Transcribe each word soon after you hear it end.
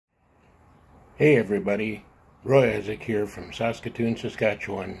Hey everybody, Roy Isaac here from Saskatoon,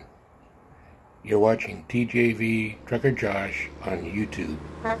 Saskatchewan. You're watching TJV Trucker Josh on YouTube.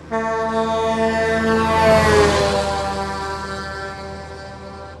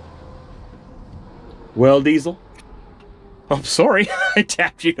 Well, Diesel, I'm sorry. I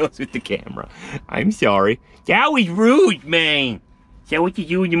tapped your nose with the camera. I'm sorry. That was rude, man. Is that what you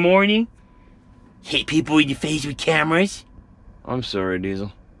do in the morning? Hit people in the face with cameras? I'm sorry,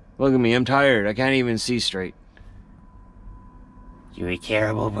 Diesel. Look at me, I'm tired. I can't even see straight. You're a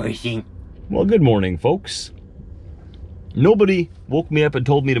terrible person. Well, good morning, folks. Nobody woke me up and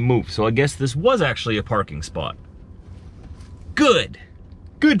told me to move, so I guess this was actually a parking spot. Good.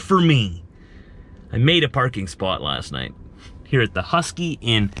 Good for me. I made a parking spot last night here at the Husky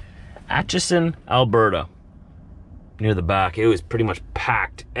in Atchison, Alberta. Near the back. It was pretty much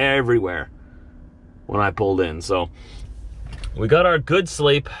packed everywhere when I pulled in, so we got our good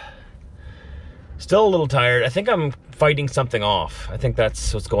sleep. Still a little tired. I think I'm fighting something off. I think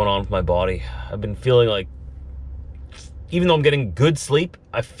that's what's going on with my body. I've been feeling like, even though I'm getting good sleep,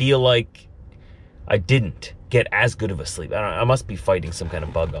 I feel like I didn't get as good of a sleep. I must be fighting some kind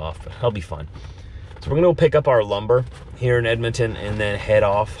of bug off, but I'll be fine. So we're gonna go pick up our lumber here in Edmonton and then head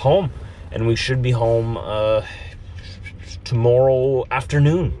off home. And we should be home tomorrow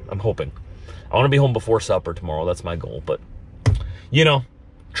afternoon, I'm hoping. I wanna be home before supper tomorrow, that's my goal. But, you know,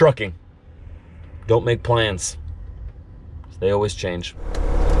 trucking. Don't make plans. They always change.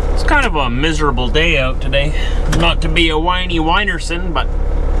 It's kind of a miserable day out today. Not to be a whiny whinerson, but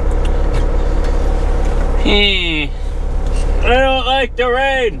I don't like the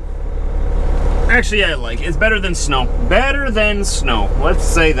rain. Actually, I like it. It's better than snow. Better than snow. Let's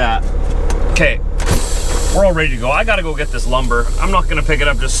say that. Okay, we're all ready to go. I gotta go get this lumber. I'm not gonna pick it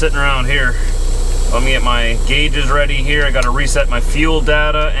up just sitting around here. Let me get my gauges ready here. I gotta reset my fuel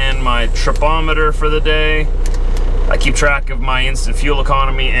data and my tripometer for the day. I keep track of my instant fuel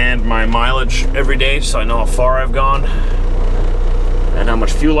economy and my mileage every day so I know how far I've gone and how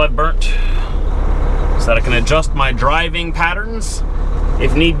much fuel I've burnt so that I can adjust my driving patterns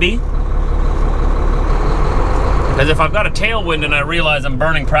if need be. Because if I've got a tailwind and I realize I'm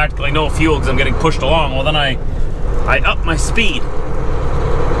burning practically no fuel because I'm getting pushed along, well then I up my speed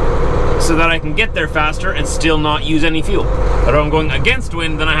so that I can get there faster and still not use any fuel. But if I'm going against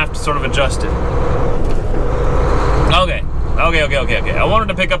wind, then I have to sort of adjust it. Okay. I wanted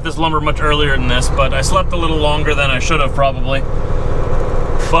to pick up this lumber much earlier than this, but I slept a little longer than I should have probably.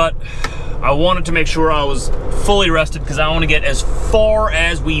 But I wanted to make sure I was fully rested because I want to get as far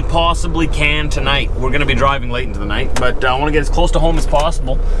as we possibly can tonight. We're going to be driving late into the night, but I want to get as close to home as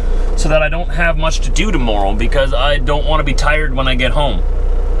possible so that I don't have much to do tomorrow because I don't want to be tired when I get home.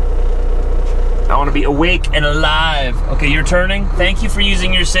 I want to be awake and alive. Okay, you're turning. Thank you for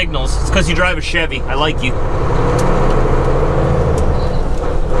using your signals. It's because you drive a Chevy. I like you.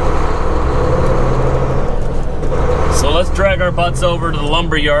 So let's drag our butts over to the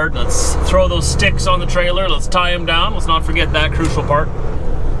lumber yard. Let's throw those sticks on the trailer. Let's tie them down. Let's not forget that crucial part.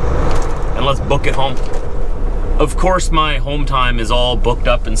 And let's book it home. Of course, my home time is all booked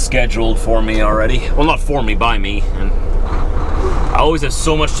up and scheduled for me already. Well, not for me, by me. And I always have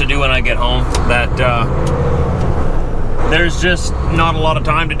so much to do when I get home that there's just not a lot of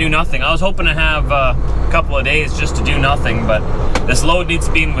time to do nothing. I was hoping to have a couple of days just to do nothing, but this load needs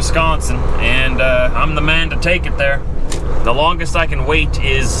to be in Wisconsin, and I'm the man to take it there. The longest I can wait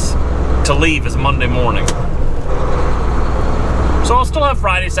to leave is Monday morning. So I'll still have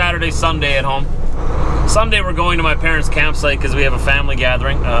Friday, Saturday, Sunday at home. Sunday we're going to my parents' campsite because we have a family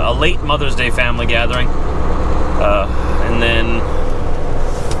gathering, a late Mother's Day family gathering. And then,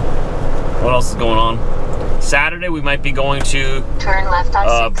 what else is going on? Saturday we might be going to turn left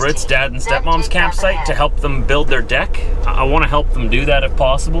on Britt's dad and stepmom's campsite to help them build their deck. I want to help them do that if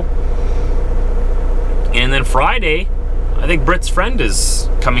possible. And then Friday, I think Britt's friend is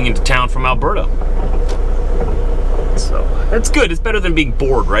coming into town from Alberta. So, it's good. It's better than being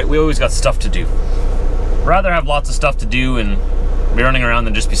bored, right? We always got stuff to do. I'd rather have lots of stuff to do and be running around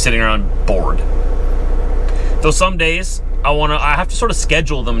than just be sitting around bored. Though some days, I have to sort of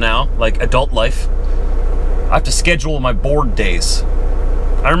schedule them now, like adult life. I have to schedule my bored days.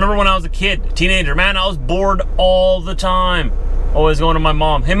 I remember when I was a kid, a teenager, man, I was bored all the time. Always going to my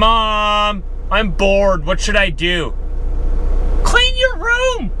mom, hey mom, I'm bored, what should I do? Clean your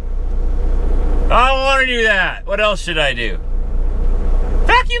room! I don't want to do that. What else should I do?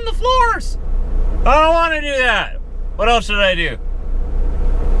 Vacuum the floors! I don't want to do that. What else should I do?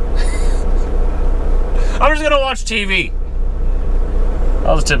 I'm just gonna watch TV.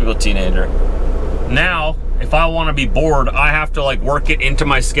 I was a typical teenager. Now, if I want to be bored, I have to like work it into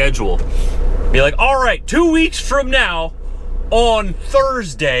my schedule. Be like, all right, 2 weeks from now, on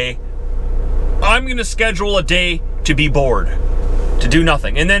Thursday, I'm gonna schedule a day to be bored, to do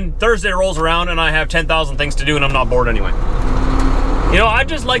nothing. And then Thursday rolls around and I have 10,000 things to do and I'm not bored anyway. You know, I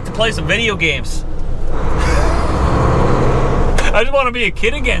just like to play some video games. I just want to be a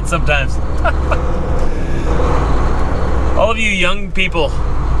kid again sometimes. All of you young people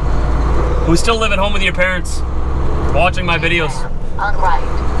who still live at home with your parents, watching my videos. On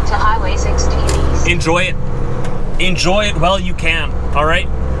right to Highway 16 East. Enjoy it. Enjoy it while you can, all right?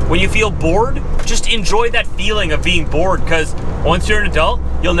 When you feel bored, just enjoy that feeling of being bored, because once you're an adult,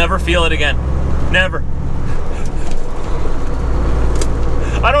 you'll never feel it again. Never.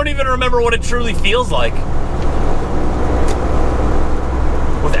 I don't even remember what it truly feels like.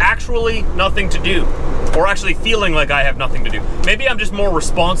 With actually nothing to do. Or actually feeling like I have nothing to do. Maybe I'm just more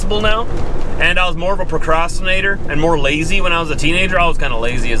responsible now, and I was more of a procrastinator and more lazy when I was a teenager. I was kind of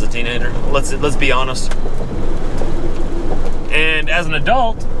lazy as a teenager, let's be honest. And as an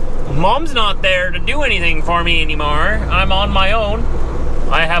adult, Mom's not there to do anything for me anymore. I'm on my own.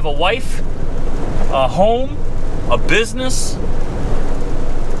 I have a wife, a home, a business.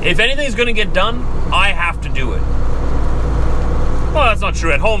 If anything's gonna get done, I have to do it. Well, that's not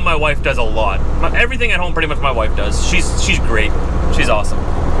true. At home, my wife does a lot. Everything at home, pretty much my wife does. She's great. She's awesome.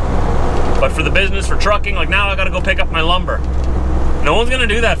 But for the business, for trucking, like now I gotta go pick up my lumber. No one's gonna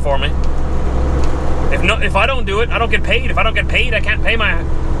do that for me. If I don't do it, I don't get paid. If I don't get paid, I can't pay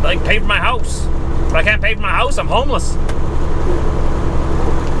pay for my house. If I can't pay for my house, I'm homeless.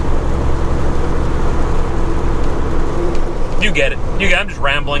 You get it. I'm just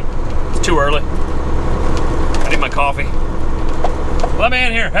rambling. It's too early. I need my coffee. Let me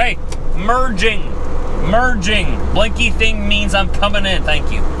in here. Hey, merging. Blinky thing means I'm coming in.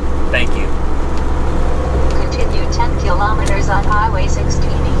 Thank you. Continue 10 kilometers on Highway 16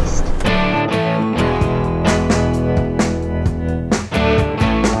 East.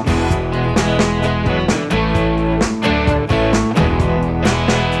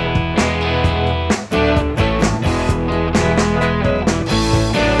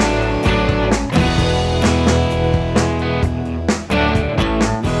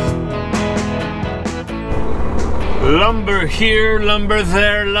 Lumber here, lumber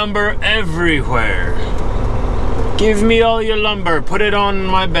there, lumber everywhere. Give me all your lumber, put it on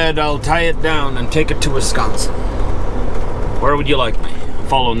my bed, I'll tie it down and take it to Wisconsin. Where would you like me? I'm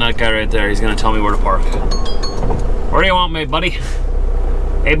following that guy right there, he's gonna tell me where to park. Where do you want me, buddy?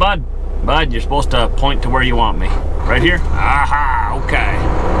 Hey, bud. Bud, you're supposed to point to where you want me. Right here? Aha, okay.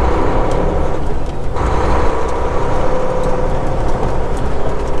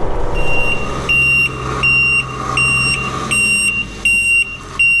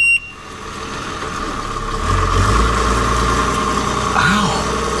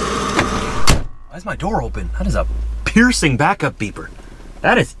 Why is my door open? That is a piercing backup beeper.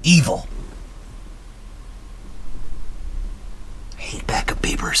 That is evil. I hate backup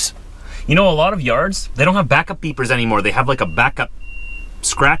beepers. You know, a lot of yards, they don't have backup beepers anymore. They have like a backup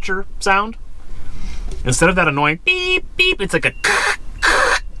scratcher sound. Instead of that annoying beep, beep, it's like a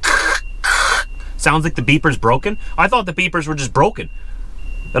sounds like the beeper's broken. I thought the beepers were just broken.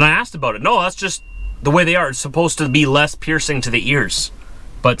 Then I asked about it. No, that's just the way they are. It's supposed to be less piercing to the ears,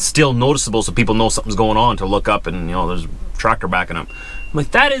 but still noticeable so people know something's going on to look up and, you know, there's a tractor backing up. I'm like,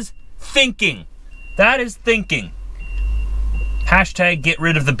 that is thinking. That is thinking. Hashtag get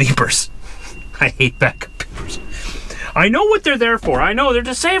rid of the beepers. I hate backup beepers. I know what they're there for. I know they're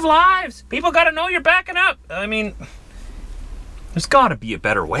to save lives. People gotta know you're backing up. I mean, there's gotta be a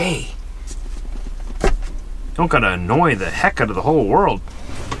better way. Don't gotta annoy the heck out of the whole world.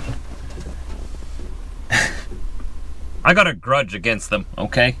 I got a grudge against them,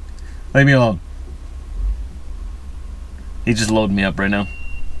 okay? Leave me alone. He's just loading me up right now.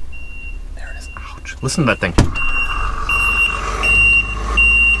 There it is. Ouch. Listen to that thing.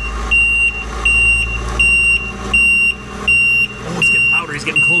 Oh, it's getting louder. He's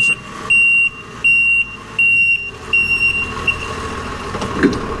getting closer.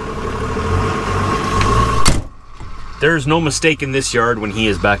 There's no mistake in this yard when he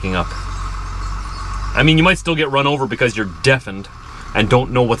is backing up. I mean, you might still get run over because you're deafened and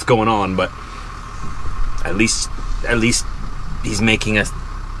don't know what's going on, but at least he's making a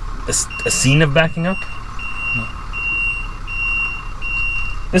scene of backing up.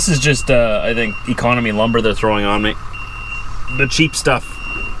 This is just, I think, economy lumber they're throwing on me. The cheap stuff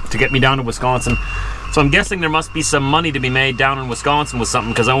to get me down to Wisconsin. So I'm guessing there must be some money to be made down in Wisconsin with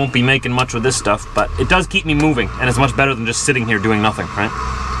something, because I won't be making much with this stuff, but it does keep me moving, and it's much better than just sitting here doing nothing, right?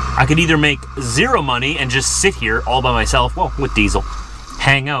 I could either make zero money and just sit here all by myself, well, with diesel,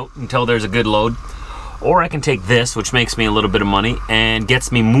 hang out until there's a good load. Or I can take this, which makes me a little bit of money and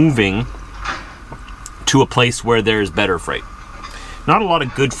gets me moving to a place where there's better freight. Not a lot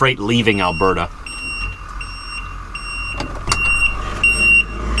of good freight leaving Alberta.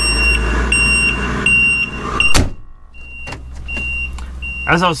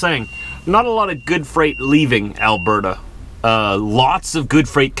 As I was saying, not a lot of good freight leaving Alberta. Lots of good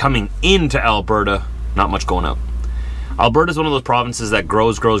freight coming into Alberta, not much going out. Alberta is one of those provinces that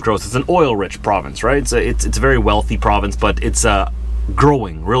grows. It's an oil-rich province, right? It's a very wealthy province, but it's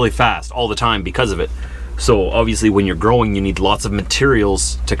growing really fast all the time because of it. So obviously when you're growing, you need lots of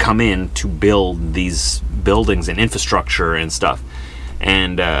materials to come in to build these buildings and infrastructure and stuff.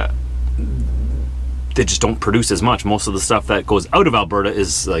 And they just don't produce as much. Most of the stuff that goes out of Alberta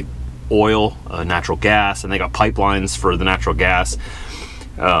is like oil, natural gas, and they got pipelines for the natural gas.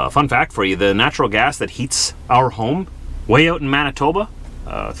 Fun fact for you, the natural gas that heats our home way out in Manitoba,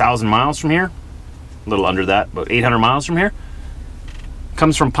 1,000 miles from here, a little under that, about 800 miles from here,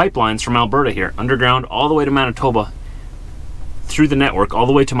 comes from pipelines from Alberta here, underground all the way to Manitoba, through the network, all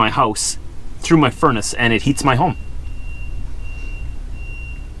the way to my house, through my furnace, and it heats my home.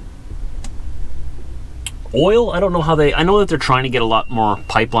 Oil, I don't know how I know that they're trying to get a lot more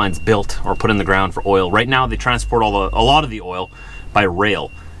pipelines built or put in the ground for oil. Right now they transport a lot of the oil by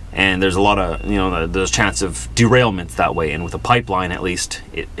rail, and there's a lot of, you know, there's a chance of derailments that way, and with a pipeline at least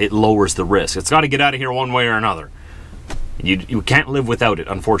it lowers the risk. It's got to get out of here one way or another. You can't live without it,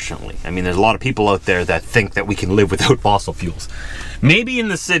 unfortunately. I mean, there's a lot of people out there that think that we can live without fossil fuels. Maybe in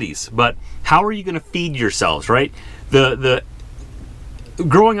the cities, but how are you going to feed yourselves, right? The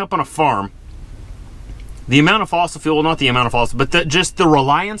growing up on a farm, the amount of fossil fuel, not the amount of fossil, but just the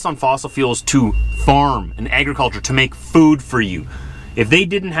reliance on fossil fuels to farm and agriculture to make food for you. If they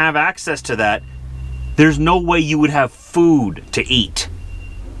didn't have access to that, there's no way you would have food to eat.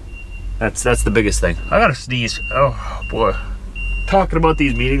 That's the biggest thing. I gotta sneeze. Oh boy. Talking about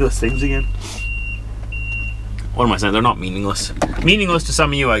these meaningless things again. What am I saying? They're not meaningless. Meaningless to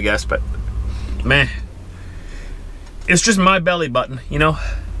some of you, I guess, but meh. It's just my belly button, you know?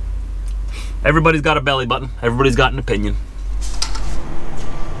 Everybody's got a belly button. Everybody's got an opinion.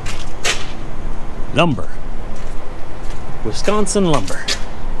 Lumber. Wisconsin lumber.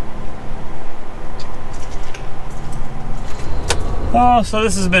 Oh, so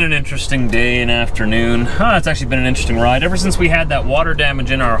this has been an interesting day and afternoon. It's actually been an interesting ride. Ever since we had that water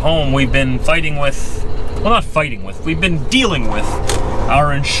damage in our home, we've been fighting with, well, not fighting with, we've been dealing with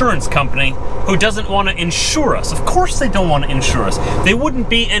our insurance company who doesn't want to insure us. Of course they don't want to insure us. They wouldn't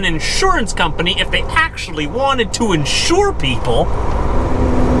be an insurance company if they actually wanted to insure people.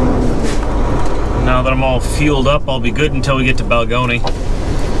 Now that I'm all fueled up, I'll be good until we get to Balgony.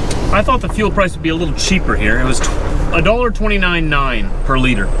 I thought the fuel price would be a little cheaper here. It was $1.29.9 per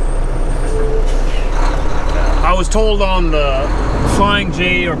liter. I was told on the Flying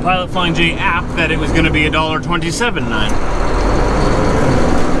J or Pilot Flying J app that it was going to be $1.27.9.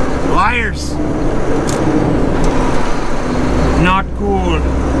 Liars! Not cool.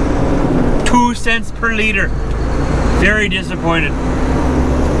 2 cents per liter. Very disappointed.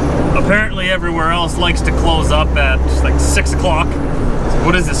 Apparently everywhere else likes to close up at like 6 o'clock.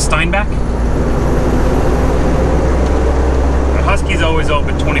 What is this, Steinbach? The Husky's always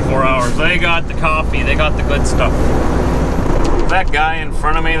open 24 hours. They got the coffee, they got the good stuff. That guy in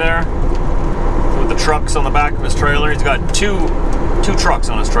front of me there, with the trucks on the back of his trailer, he's got two trucks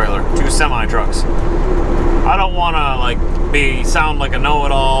on his trailer, 2 semi-trucks. I don't want to like sound like a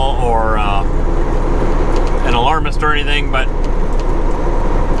know-it-all or an alarmist or anything, but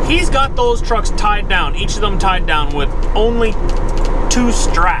he's got those trucks tied down, each of them tied down with only 2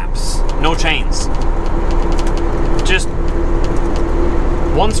 straps, no chains. Just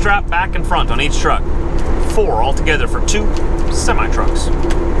 1 strap back and front on each truck. 4 altogether for 2 semi-trucks.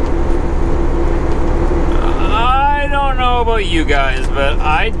 I don't know about you guys, but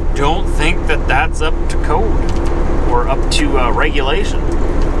I don't think that that's up to code or up to regulation.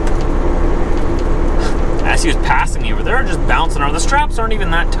 As he was passing me over there, just bouncing around. The straps aren't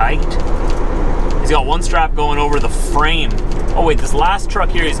even that tight. He's got 1 strap going over the frame. Oh wait, this last truck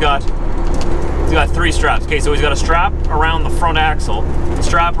here, he's got 3 straps. Okay, so he's got a strap around the front axle, a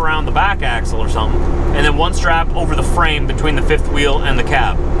strap around the back axle or something, and then 1 strap over the frame between the 5th wheel and the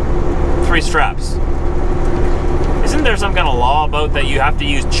cab. 3 straps. Isn't there some kind of law about that you have to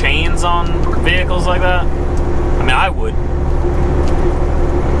use chains on vehicles like that? I mean, I would.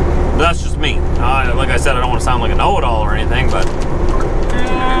 But that's just me. Like I said, I don't want to sound like a know-it-all or anything, but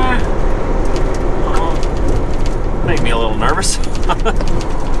make me a little nervous.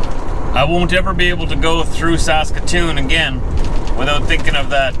 I won't ever be able to go through Saskatoon again without thinking of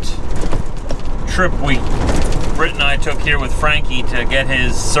that trip Britt and I took here with Frankie to get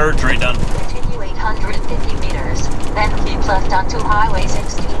his surgery done. Continue 850 meters, then keep left onto Highway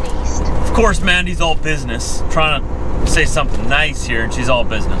 16 East. Of course, Mandy's all business. Trying to say something nice here, and she's all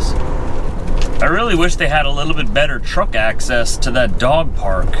business. I really wish they had a little bit better truck access to that dog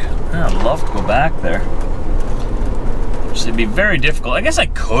park. I'd love to go back there. It'd be very difficult. I guess I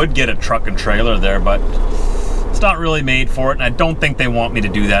could get a truck and trailer there, but it's not really made for it, and I don't think they want me to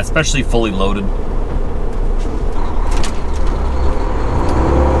do that, especially fully loaded.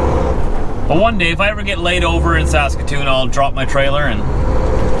 But one day, if I ever get laid over in Saskatoon, I'll drop my trailer and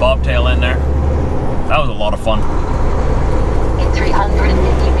bobtail in there. That was a lot of fun. In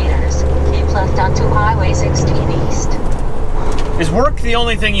 350 meters, keep left onto Highway 16 East. Is work the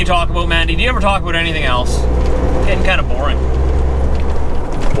only thing you talk about, Mandy? Do you ever talk about anything else? Getting kind of boring.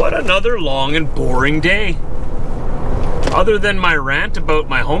 What another long and boring day. Other than my rant about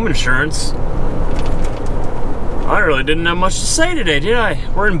my home insurance, I really didn't have much to say today, did I?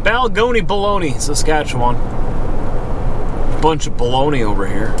 We're in Balgonie, Saskatchewan. Bunch of baloney over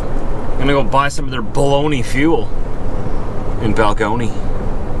here. I'm gonna go buy some of their baloney fuel in Balgonie.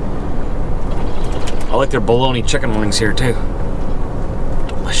 I like their baloney chicken wings here too.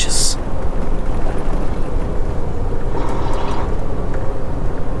 Delicious.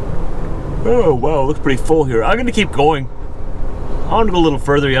 Oh wow, looks pretty full here. I'm gonna keep going. I want to go a little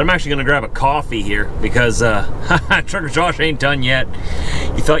further yet. I'm actually gonna grab a coffee here because Trucker Josh ain't done yet.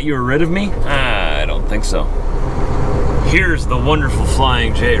 You thought you were rid of me? I don't think so. Here's the wonderful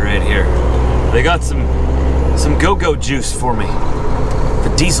Flying J right here. They got some go-go juice for me.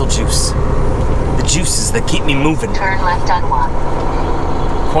 The diesel juice. The juices that keep me moving. Turn left on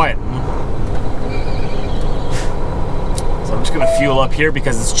 1. Quiet. So I'm just gonna fuel up here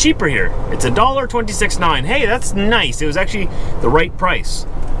because it's cheaper here. It's $1.26.9. Hey, that's nice. It was actually the right price.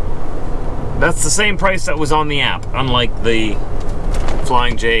 That's the same price that was on the app, unlike the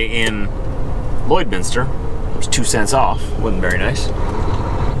Flying J in Lloydminster. It was 2 cents off. Wasn't very nice.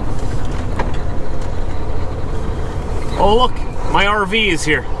 Oh look, my RV is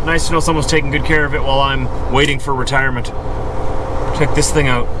here. Nice to know someone's taking good care of it while I'm waiting for retirement. Check this thing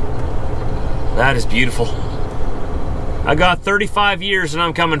out. That is beautiful. I got 35 years and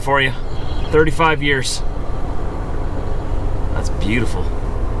I'm coming for you. 35 years. That's beautiful.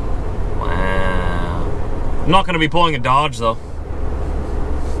 Wow. I'm not going to be pulling a Dodge though.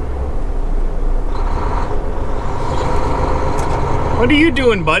 What are you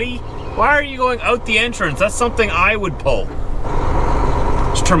doing, buddy? Why are you going out the entrance? That's something I would pull.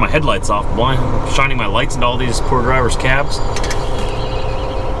 Just turn my headlights off. Why? I'm shining my lights into all these poor drivers' cabs.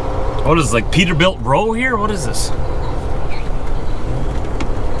 What is this, like Peterbilt Row here? What is this?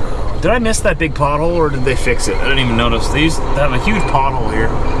 Did I miss that big pothole or did they fix it? I didn't even notice. They have a huge pothole here.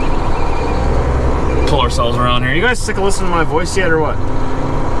 Pull ourselves around here. You guys sick of listening to my voice yet or what?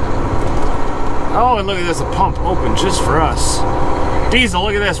 Oh, and look at this, a pump open just for us. Diesel,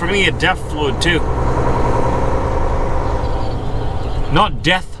 look at this. We're gonna get DEF fluid too. Not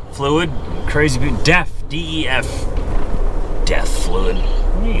death fluid. Crazy people. DEF. D-E-F. Death fluid.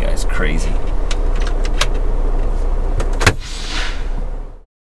 You guys crazy.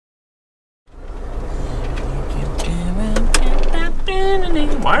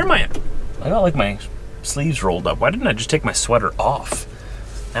 Why am I got like my sleeves rolled up. Why didn't I just take my sweater off?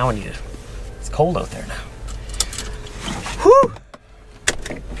 Now I need it. It's cold out there now. Whew!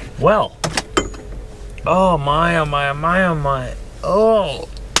 Well. Oh my, oh my, oh my, oh my. Oh.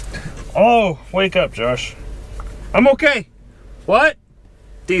 Oh, wake up, Josh. I'm okay. What?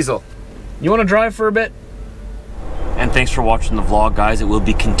 Diesel, you want to drive for a bit? And thanks for watching the vlog, guys. It will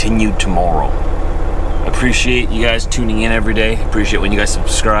be continued tomorrow. Appreciate you guys tuning in every day. Appreciate when you guys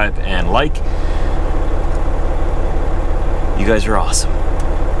subscribe and like. You guys are awesome.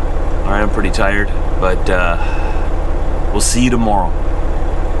 Alright, I'm pretty tired, but we'll see you tomorrow.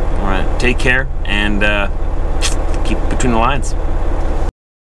 Alright, take care and keep between the lines.